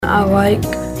I like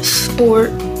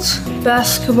sports,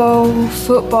 basketball,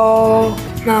 football,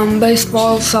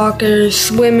 baseball, soccer,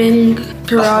 swimming,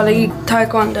 karate,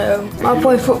 taekwondo. I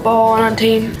play football on a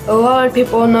team. A lot of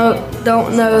people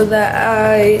don't know that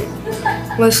I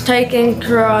was taking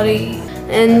karate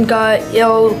and got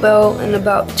yellow belt in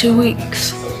about 2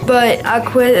 weeks. But I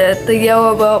quit at the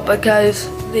yellow belt because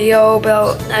the yellow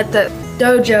belt at the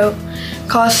dojo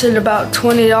costed about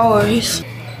 $20.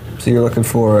 So you're looking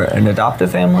for an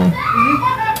adoptive family?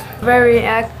 Very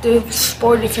active,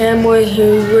 sporty family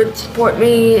who would support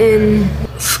me in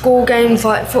school games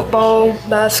like football,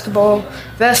 basketball,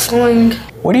 wrestling.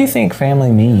 What do you think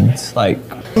family means? Like,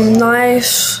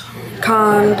 Nice,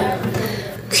 kind,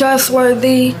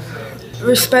 trustworthy,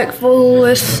 respectful,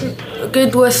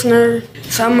 good listener,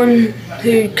 someone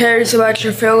who cares about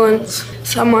your feelings,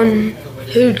 someone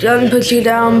who doesn't put you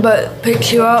down but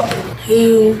picks you up,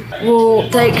 who will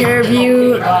take care of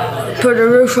you, put a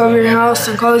roof over your house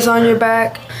and clothes on your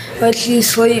back, let you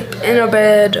sleep in a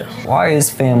bed. why is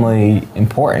family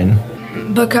important?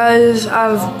 Because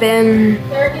I've been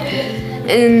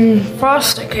in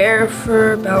foster care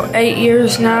for about 8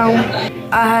 years now.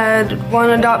 I had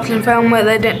one adoption family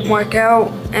that didn't work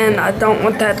out, and I don't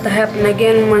want that to happen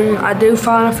again when I do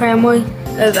find a family,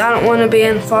 because I don't want to be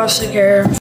in foster care.